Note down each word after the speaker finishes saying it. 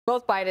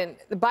The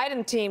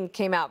Biden team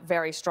came out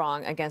very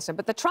strong against him,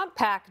 but the Trump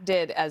PAC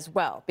did as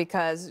well,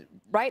 because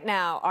right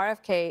now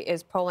RFK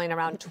is polling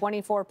around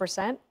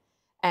 24%.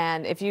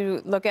 And if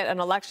you look at an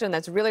election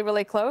that's really,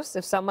 really close,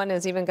 if someone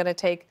is even going to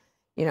take,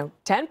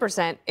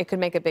 10%, it could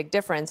make a big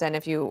difference. And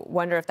if you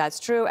wonder if that's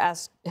true,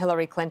 ask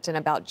Hillary Clinton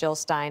about Jill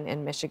Stein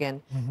in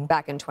Michigan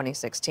back in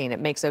 2016. It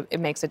makes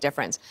a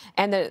difference.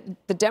 And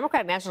the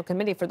Democratic National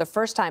Committee, for the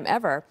first time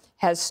ever,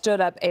 has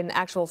stood up an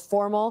actual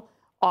formal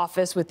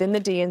office within the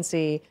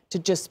DNC to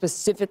just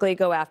specifically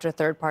go after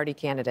third-party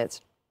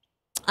candidates.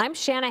 I'm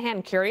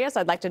Shanahan curious.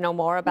 I'd like to know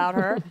more about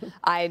her.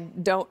 I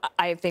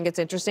think it's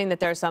interesting that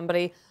there's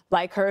somebody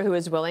like her who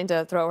is willing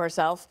to throw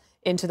herself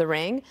into the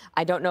ring.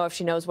 I don't know if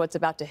she knows what's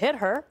about to hit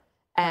her.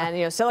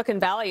 And, Silicon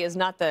Valley is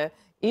not the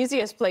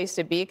easiest place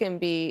to be. It can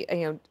be,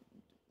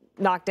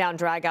 knockdown,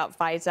 drag out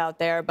fights out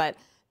there. But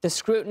the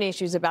scrutiny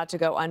she's about to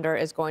go under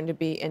is going to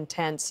be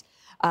intense.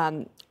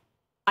 I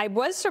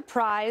was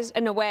surprised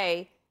in a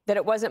way that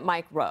it wasn't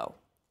Mike Rowe,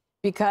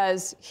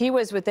 because he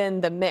was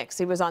within the mix.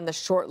 He was on the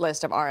short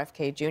list of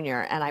RFK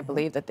Jr. And I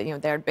believe that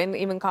there had been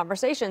even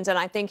conversations. And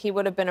I think he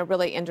would have been a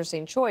really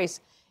interesting choice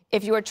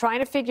if you were trying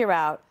to figure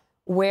out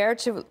where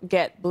to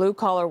get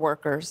blue-collar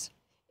workers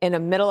in the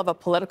middle of a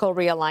political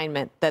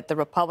realignment that the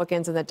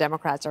Republicans and the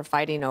Democrats are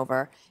fighting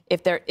over.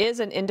 If there is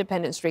an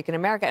independent streak in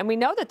America, and we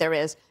know that there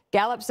is.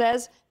 Gallup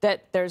says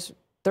that there's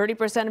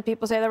 30% of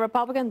people say they're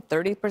Republican,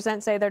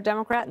 30% say they're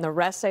Democrat, and the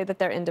rest say that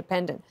they're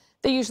independent.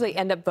 They usually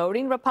end up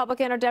voting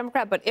Republican or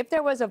Democrat, but if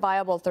there was a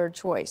viable third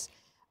choice,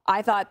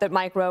 I thought that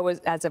Mike Rowe was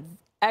as an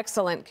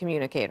excellent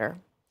communicator,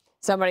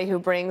 somebody who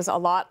brings a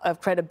lot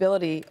of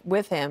credibility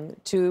with him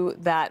to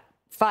that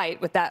fight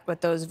with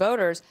those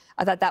voters.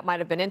 I thought that might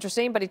have been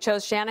interesting, but he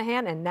chose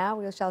Shanahan, and now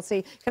we shall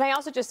see. Can I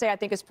also just say I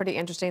think it's pretty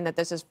interesting that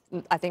this is,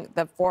 I think,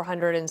 the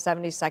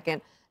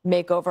 472nd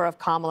makeover of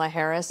Kamala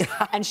Harris,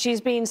 and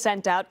she's being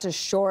sent out to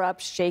shore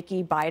up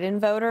shaky Biden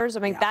voters. I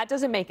mean, that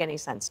doesn't make any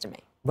sense to me.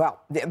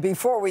 Well,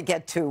 before we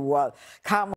get to Kamala